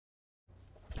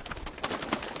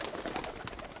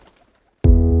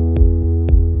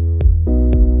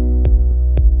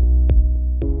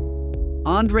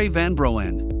Andre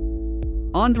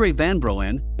Vanbruaene. Andre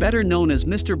Vanbruaene, better known as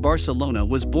Mr. Barcelona,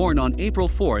 was born on April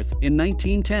 4 in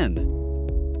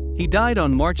 1910. He died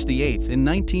on March 8 in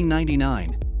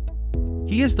 1999.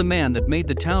 He is the man that made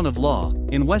the town of Law,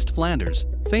 in West Flanders,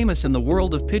 famous in the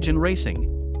world of pigeon racing.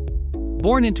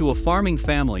 Born into a farming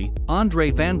family,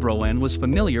 Andre Vanbruaene was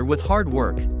familiar with hard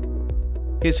work.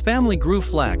 His family grew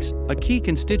flax, a key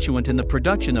constituent in the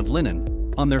production of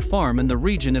linen, on their farm in the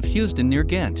region of Heusden near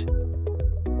Ghent.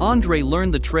 Andre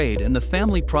learned the trade and the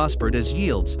family prospered as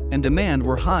yields and demand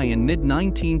were high in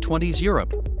mid-1920s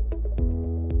Europe.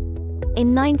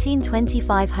 In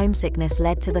 1925, homesickness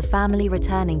led to the family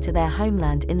returning to their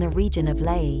homeland in the region of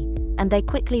Lae, and they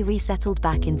quickly resettled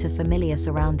back into familiar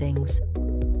surroundings.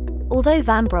 Although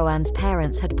Vanbruaene's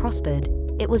parents had prospered,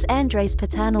 it was Andre's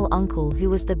paternal uncle who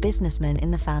was the businessman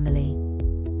in the family.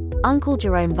 Uncle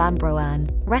Jerome Vanbruaene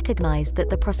recognized that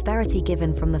the prosperity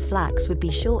given from the flax would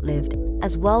be short-lived,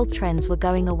 as world trends were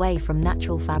going away from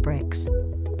natural fabrics.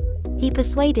 He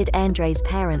persuaded Andre's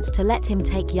parents to let him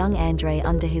take young Andre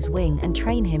under his wing and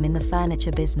train him in the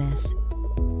furniture business.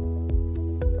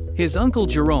 His uncle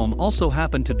Jerome also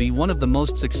happened to be one of the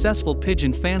most successful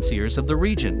pigeon fanciers of the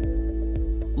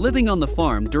region. Living on the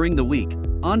farm during the week,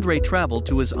 Andre traveled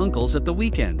to his uncle's at the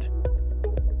weekend.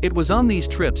 It was on these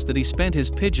trips that he spent his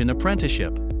pigeon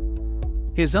apprenticeship.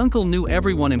 His uncle knew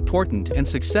everyone important and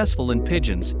successful in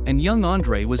pigeons, and young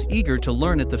Andre was eager to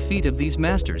learn at the feet of these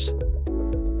masters.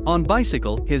 On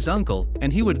bicycle, his uncle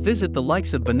and he would visit the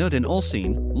likes of Benut and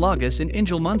Olsien, Lagos and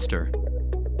Ingelmunster,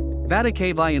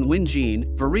 Vaticavai and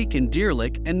Wingeen, Verreek and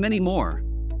Deerlijk, and many more.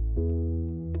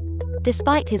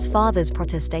 Despite his father's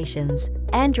protestations,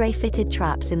 Andre fitted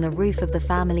traps in the roof of the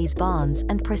family's barns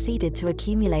and proceeded to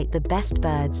accumulate the best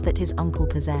birds that his uncle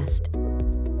possessed.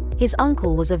 His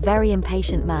uncle was a very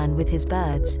impatient man with his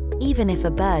birds, even if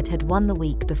a bird had won the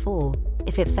week before,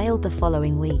 if it failed the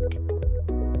following week.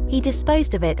 He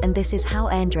disposed of it, and this is how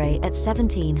Andre at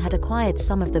 17 had acquired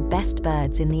some of the best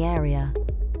birds in the area.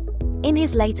 In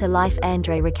his later life,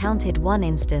 Andre recounted one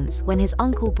instance when his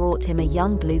uncle brought him a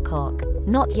young blue cock,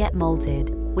 not yet molted,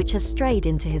 which has strayed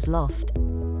into his loft.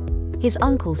 His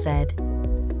uncle said,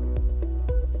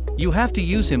 "You have to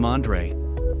use him, Andre.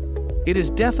 It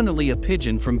is definitely a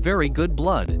pigeon from very good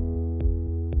blood."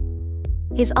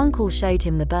 His uncle showed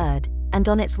him the bird, and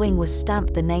on its wing was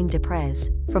stamped the name Deprez,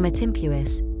 from a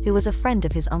Timpuis, who was a friend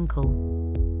of his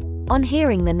uncle. On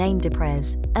hearing the name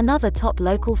Deprez, another top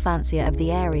local fancier of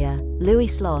the area, Louis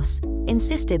Sloss,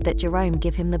 insisted that Jerome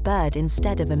give him the bird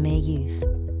instead of a mere youth.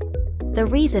 The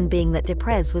reason being that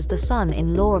Deprez was the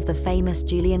son-in-law of the famous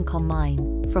Julian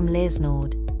Comines, from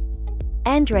Leersnoord.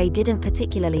 Andre didn't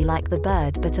particularly like the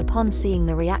bird, but upon seeing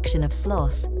the reaction of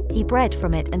Sloss, he bred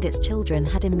from it and its children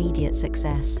had immediate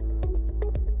success.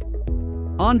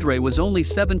 Andre was only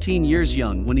 17 years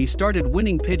young when he started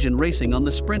winning pigeon racing on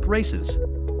the sprint races.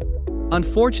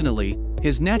 Unfortunately,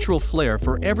 his natural flair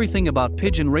for everything about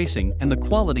pigeon racing and the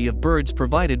quality of birds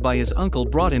provided by his uncle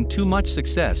brought him too much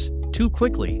success, too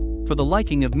quickly, for the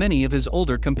liking of many of his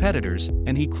older competitors,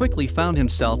 and he quickly found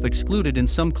himself excluded in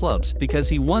some clubs because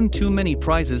he won too many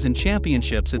prizes and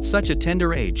championships at such a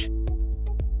tender age.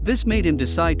 This made him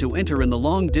decide to enter in the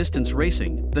long-distance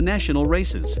racing, the national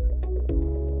races.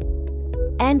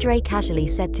 Andre casually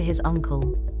said to his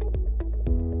uncle,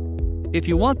 "If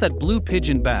you want that blue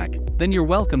pigeon back, then you're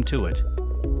welcome to it."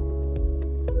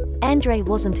 Andre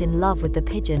wasn't in love with the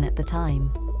pigeon at the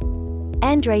time.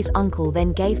 Andre's uncle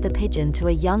then gave the pigeon to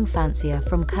a young fancier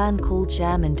from Kern called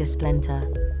German Desplenter.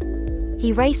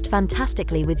 He raced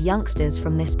fantastically with youngsters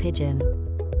from this pigeon.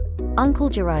 Uncle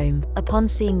Jerome, upon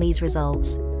seeing these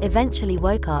results, eventually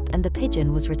woke up and the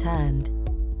pigeon was returned.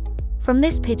 From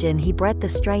this pigeon he bred the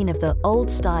strain of the Old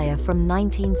Steyr from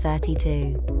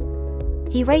 1932.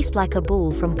 He raced like a bull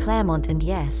from Claremont, and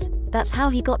yes, that's how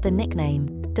he got the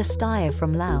nickname, De Steyr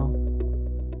from Lau.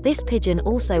 This pigeon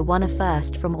also won a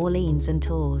first from Orleans and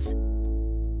Tours.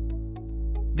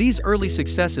 These early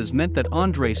successes meant that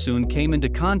Andre soon came into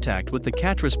contact with the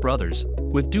Catrice brothers,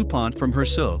 with Dupont from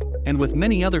Herseux, and with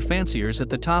many other fanciers at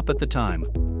the top at the time.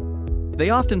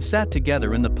 They often sat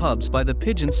together in the pubs by the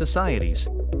pigeon societies.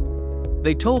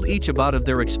 They told each about of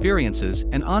their experiences,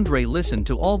 and Andre listened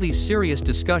to all these serious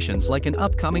discussions like an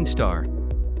upcoming star.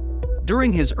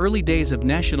 During his early days of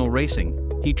national racing,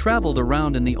 he traveled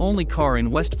around in the only car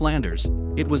in West Flanders.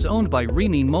 It was owned by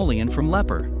Remy Mollien from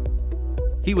Lepper.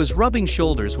 He was rubbing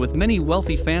shoulders with many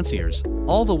wealthy fanciers,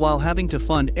 all the while having to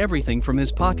fund everything from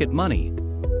his pocket money.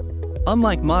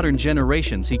 Unlike modern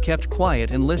generations, he kept quiet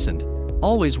and listened,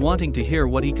 always wanting to hear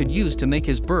what he could use to make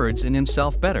his birds and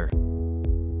himself better.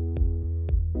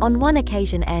 On one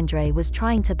occasion, Andre was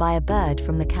trying to buy a bird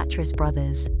from the Cattris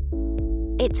brothers.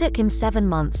 It took him 7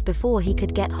 months before he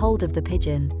could get hold of the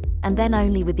pigeon, and then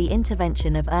only with the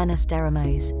intervention of Ernest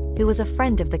Deramos, who was a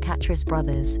friend of the Cattris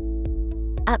brothers.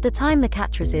 At the time, the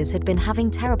Cattrises had been having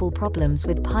terrible problems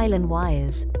with pylon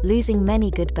wires, losing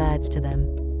many good birds to them.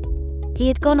 He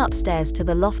had gone upstairs to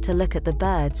the loft to look at the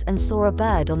birds and saw a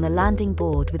bird on the landing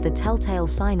board with the telltale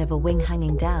sign of a wing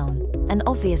hanging down, an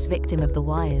obvious victim of the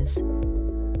wires.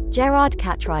 Gerard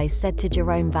Cattris said to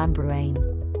Jerome Vanbruaene,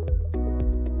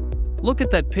 "Look at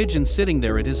that pigeon sitting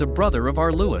there, it is a brother of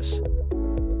our Louis."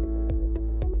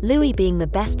 Louis being the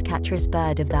best Cattris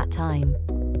bird of that time.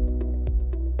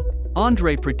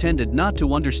 Andre pretended not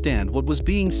to understand what was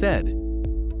being said.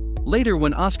 Later,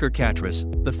 when Oscar Cattris,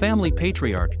 the family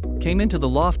patriarch, came into the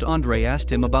loft, Andre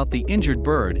asked him about the injured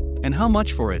bird and how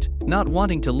much for it. Not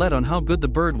wanting to let on how good the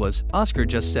bird was, Oscar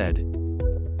just said,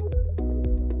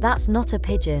 "That's not a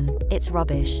pigeon, it's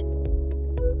rubbish."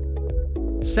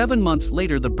 7 months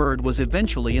later, the bird was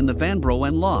eventually in the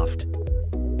Vanbruaene loft.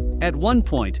 At one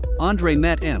point, Andre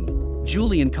met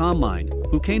Julian Commine,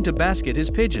 who came to basket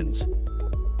his pigeons.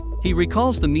 He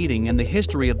recalls the meeting and the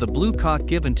history of the blue cock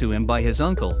given to him by his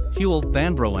uncle, Huel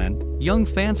Vanbruaene, young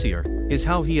fancier, is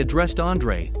how he addressed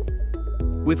Andre.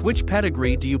 "With which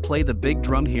pedigree do you play the big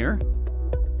drum here?"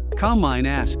 Commine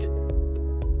asked.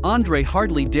 Andre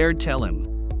hardly dared tell him.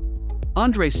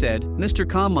 Andre said, "Mr.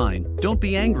 Commine, don't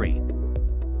be angry,"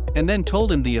 and then told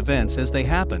him the events as they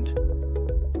happened.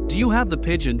 "Do you have the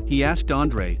pigeon?" he asked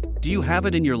Andre. "Do you have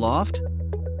it in your loft?"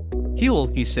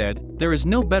 "Huel," he said, "there is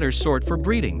no better sort for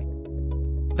breeding.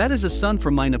 That is a son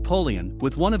from my Napoleon,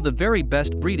 with one of the very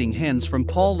best breeding hens from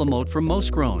Paul Lamotte from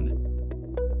Moscrone.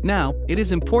 Now, it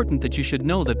is important that you should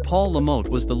know that Paul Lamotte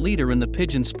was the leader in the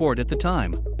pigeon sport at the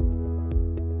time."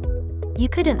 "You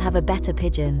couldn't have a better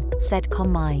pigeon," said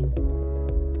Commine.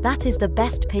 "That is the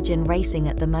best pigeon racing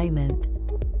at the moment.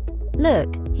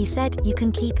 Look," he said, "you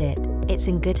can keep it, it's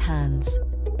in good hands.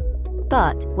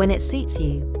 But, when it suits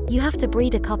you, you have to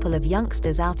breed a couple of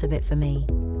youngsters out of it for me."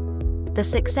 The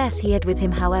success he had with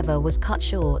him, however, was cut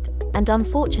short, and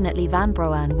unfortunately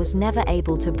Vanbruaene was never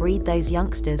able to breed those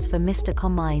youngsters for Mr.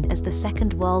 Commine as the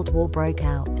Second World War broke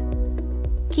out.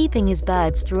 Keeping his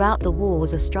birds throughout the war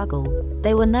was a struggle.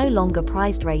 They were no longer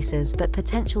prized racers but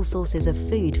potential sources of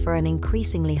food for an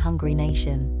increasingly hungry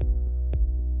nation.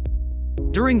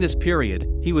 During this period,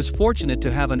 he was fortunate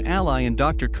to have an ally in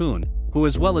Dr. Kuhn, who,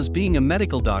 as well as being a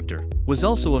medical doctor, was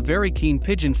also a very keen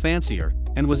pigeon fancier,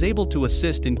 and was able to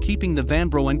assist in keeping the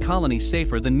Vanbruaene colony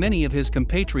safer than many of his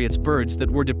compatriots' birds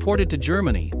that were deported to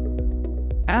Germany.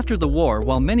 After the war,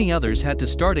 while many others had to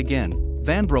start again,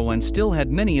 Vanbruaene still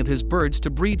had many of his birds to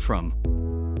breed from.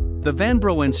 The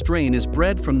Vanbruaene strain is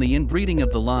bred from the inbreeding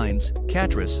of the lines,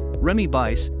 Cattris, Remy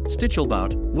Bice,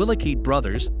 Stichelbout, Willekete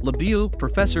brothers, Lebeau,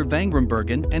 Professor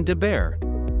Vangrumbergen and De Beer.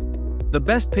 The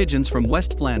best pigeons from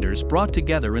West Flanders brought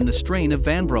together in the strain of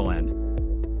Vanbruaene.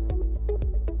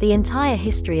 The entire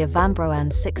history of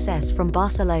Vanbruaene's success from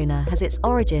Barcelona has its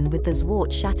origin with the Zwart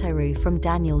Châteauroux from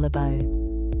Daniel Lebeau.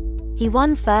 He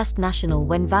won first national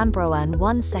when Vanbruaene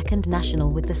won second national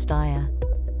with the Steyr.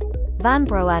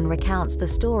 Vanbruaene recounts the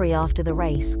story after the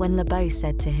race when Lebeau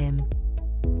said to him,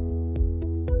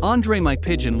 "Andre, my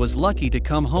pigeon was lucky to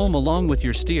come home along with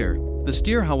your steer. The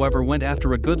steer, however, went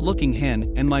after a good-looking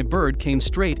hen and my bird came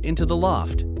straight into the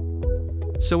loft.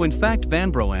 So in fact,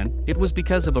 Vanbruaene, it was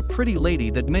because of a pretty lady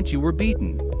that meant you were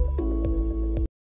beaten."